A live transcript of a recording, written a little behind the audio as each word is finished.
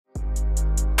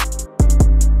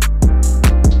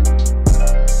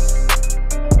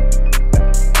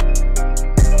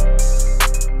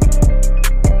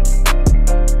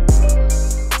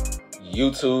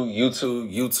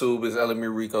YouTube is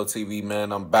LMERicoTv,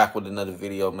 man. I'm back with another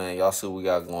video, man. Y'all see what we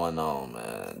got going on,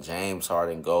 man. James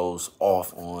Harden goes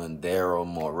off on Daryl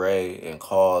Morey and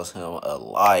calls him a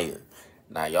liar.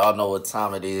 Now, y'all know what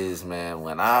time it is, man.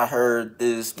 When I heard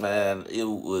this, man, it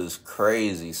was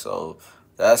crazy. So,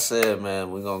 that said, man,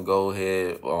 we're going to go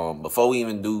ahead. Before we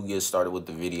even get started with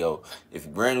the video, if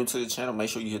you're brand new to the channel, make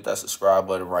sure you hit that subscribe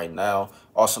button right now.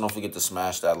 Also, don't forget to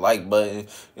smash that like button.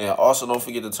 And also, don't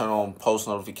forget to turn on post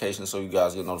notifications so you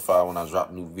guys get notified when I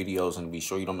drop new videos. And be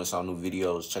sure you don't miss out new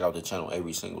videos. Check out the channel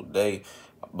every single day.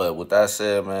 But with that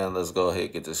said, man, let's go ahead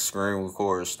and get the screen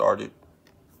recorder started.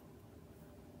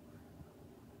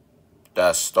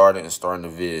 That's starting the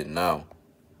vid now.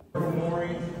 Daryl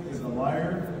Morey is a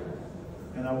liar,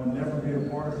 and I will never be a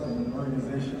part of an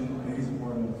organization that he's a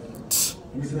part of.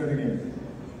 Let me say that again.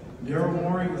 Daryl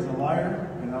Morey is a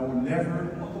liar, and I will never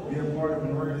be a part of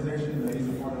an organization that he's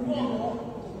a part of again.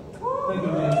 Thank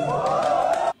you,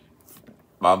 man.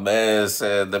 My man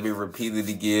said, let me repeat it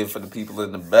again for the people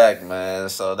in the back, man.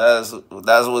 So that's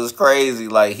what's crazy.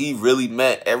 Like, he really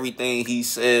meant everything he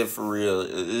said for real.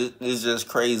 It's just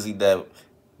crazy that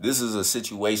this is a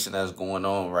situation that's going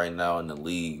on right now in the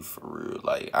league for real.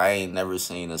 Like, I ain't never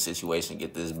seen a situation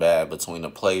get this bad between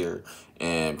a player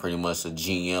and pretty much the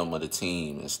GM of the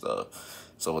team and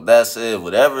stuff. So with that said,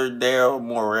 whatever Daryl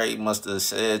Morey must have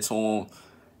said to him,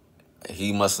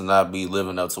 he must not be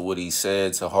living up to what he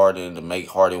said to Harden to make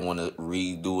Harden want to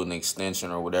redo an extension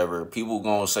or whatever. People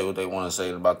going to say what they want to say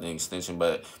about the extension,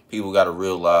 but people got to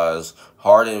realize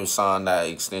Harden signed that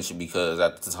extension because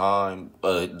at the time,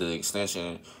 the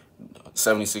extension,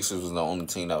 76ers was the only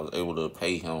team that was able to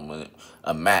pay him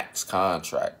a max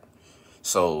contract.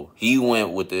 So he went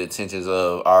with the intentions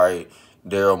of, all right,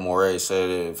 Daryl Morey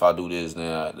said if I do this,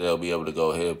 then they'll be able to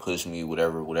go ahead and push me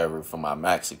whatever for my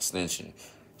max extension.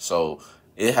 So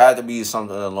it had to be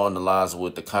something along the lines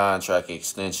with the contract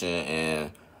extension,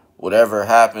 and whatever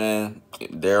happened,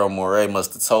 Daryl Morey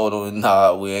must have told him,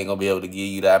 nah, we ain't going to be able to give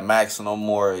you that max no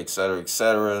more, et cetera, et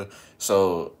cetera.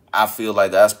 So I feel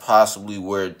like that's possibly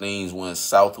where things went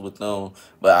south with them.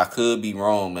 But I could be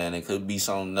wrong, man. It could be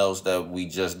something else that we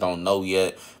just don't know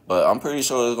yet. But I'm pretty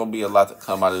sure there's going to be a lot to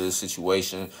come out of this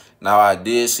situation. Now, I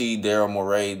did see Daryl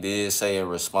Morey did say in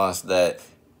response that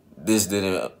this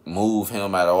didn't move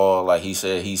him at all. Like he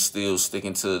said, he's still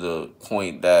sticking to the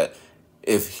point that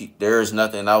if there's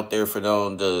nothing out there for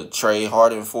them to trade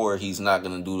Harden for, he's not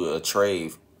going to do a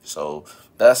trade. So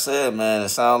that said, man, it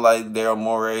sounds like Daryl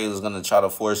Morey is going to try to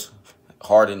force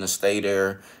Harden to stay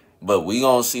there. But we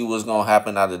going to see what's going to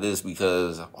happen out of this,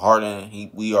 because Harden,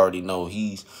 we already know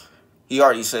he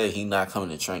already said he's not coming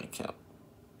to training camp.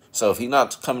 So if he's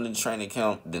not coming to training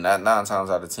camp, then that 9 times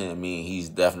out of 10 means he's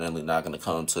definitely not going to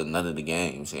come to none of the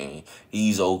games. And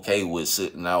he's okay with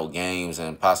sitting out games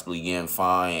and possibly getting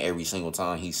fined every single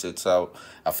time he sits out.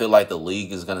 I feel like the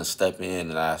league is going to step in,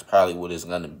 and that's probably what it's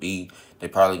going to be. They're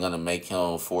probably going to make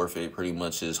him forfeit pretty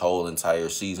much his whole entire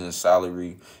season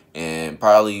salary and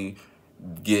probably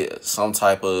get some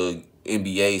type of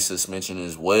NBA suspension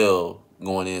as well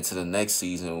going into the next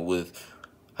season, with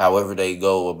however they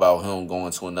go about him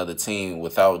going to another team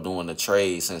without doing a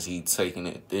trade, since he's taking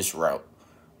it this route.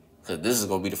 Because this is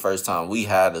going to be the first time we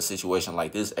had a situation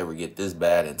like this ever get this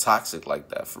bad and toxic like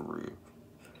that for real.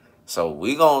 So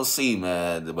we going to see,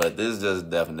 man. But this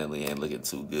just definitely ain't looking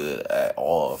too good at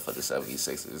all for the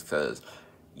 76ers. Because,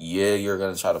 yeah, you're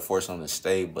going to try to force him to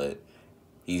stay, but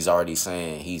he's already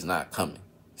saying he's not coming.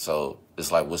 So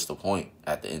it's like, what's the point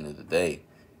at the end of the day?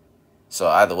 So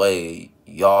either way,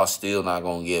 y'all still not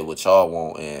going to get what y'all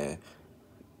want, and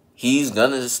he's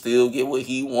going to still get what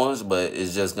he wants, but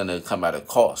it's just going to come at a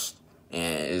cost.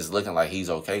 And it's looking like he's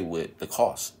okay with the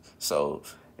cost. So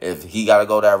if he got to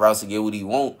go that route to get what he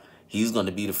wants, he's going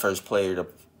to be the first player to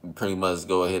pretty much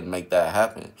go ahead and make that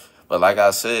happen. But like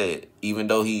I said, even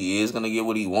though he is going to get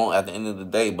what he wants at the end of the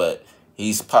day, but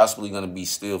he's possibly going to be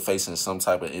still facing some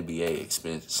type of NBA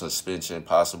suspension,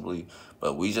 possibly.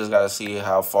 But we just got to see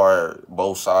how far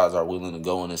both sides are willing to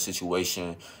go in this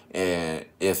situation, and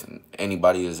if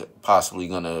anybody is possibly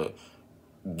going to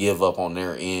give up on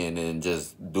their end and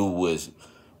just do what's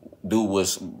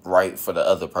right for the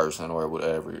other person, or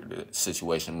whatever the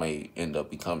situation may end up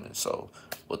becoming. So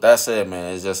with that said,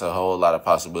 man, it's just a whole lot of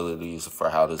possibilities for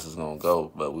how this is going to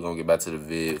go. But we're going to get back to the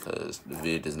vid, because the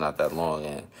vid is not that long,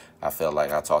 and I felt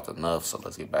like I talked enough, so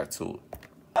let's get back to it.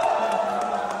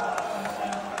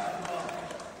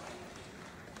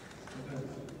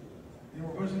 Any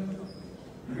more questions?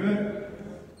 You good?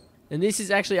 And this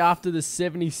is actually after the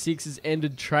 76ers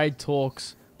ended trade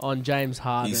talks on James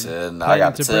Harden. He said, "I planning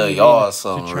got to tell bring him y'all in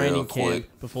something to training real camp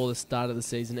quick before the start of the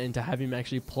season and to have him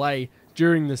actually play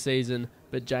during the season."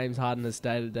 But James Harden has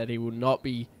stated that he will not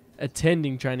be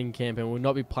attending training camp and will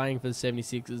not be playing for the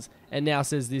 76ers, and now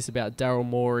says this about Daryl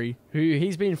Morey, who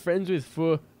he's been friends with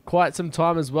for quite some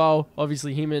time as well.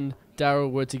 Obviously, him and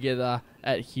Daryl were together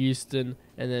at Houston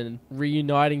and then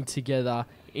reuniting together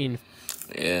in...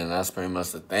 Yeah, and that's pretty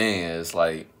much the thing. It's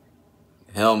like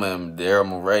him and Daryl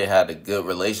Morey had a good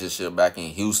relationship back in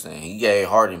Houston. He gave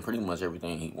Harden pretty much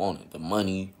everything he wanted. The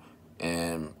money,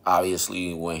 and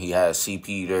obviously when he had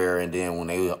CP there, and then when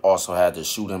they also had the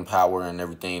shooting power and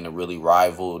everything to really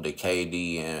rival the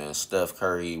KD and Steph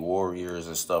Curry Warriors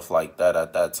and stuff like that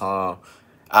at that time.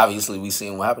 Obviously, we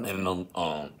seen what happened in them,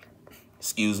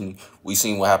 we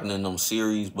seen what happened in them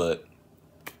series, but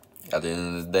at the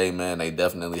end of the day, man, they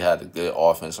definitely had a good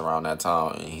offense around that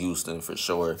time in Houston for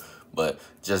sure, but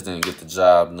just didn't get the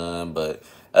job done. But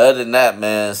other than that,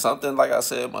 man, something, like I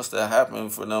said, must have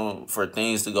happened for them, for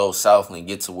things to go south and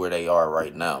get to where they are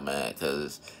right now, man,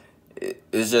 because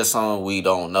it's just something we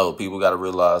don't know. People got to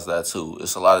realize that, too.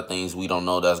 It's a lot of things we don't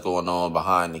know that's going on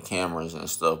behind the cameras and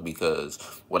stuff, because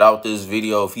without this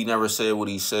video, if he never said what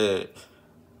he said,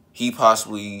 he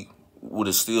possibly would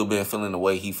have still been feeling the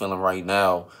way he feeling right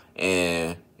now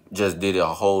and just did it a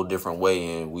whole different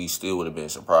way, and we still would have been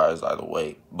surprised either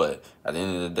way. But at the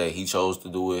end of the day, he chose to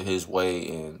do it his way,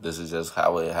 and this is just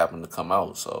how it happened to come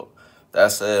out. So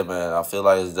that said, man, I feel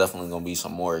like it's definitely going to be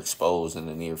some more exposed in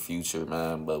the near future,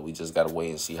 man, but we just got to wait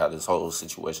and see how this whole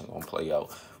situation going to play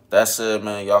out. That said,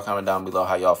 man, y'all comment down below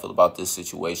how y'all feel about this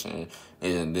situation,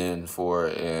 and then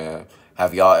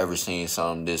have y'all ever seen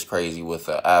something this crazy with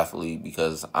an athlete?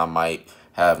 Because I might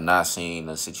have not seen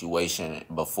a situation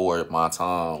before my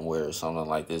time where something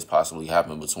like this possibly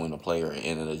happened between a player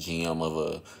and the GM of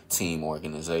a team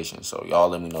organization. So y'all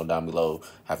let me know down below,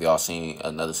 have y'all seen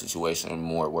another situation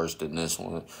more worse than this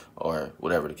one, or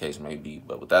whatever the case may be.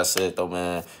 But with that said, though,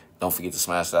 man, don't forget to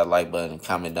smash that like button and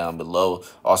comment down below.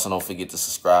 Also, don't forget to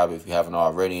subscribe if you haven't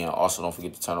already, and also don't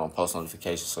forget to turn on post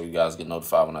notifications so you guys get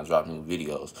notified when I drop new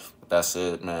videos. But that's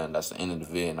it, man. That's the end of the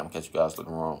vid, and I'm catch you guys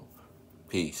later on.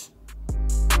 Peace.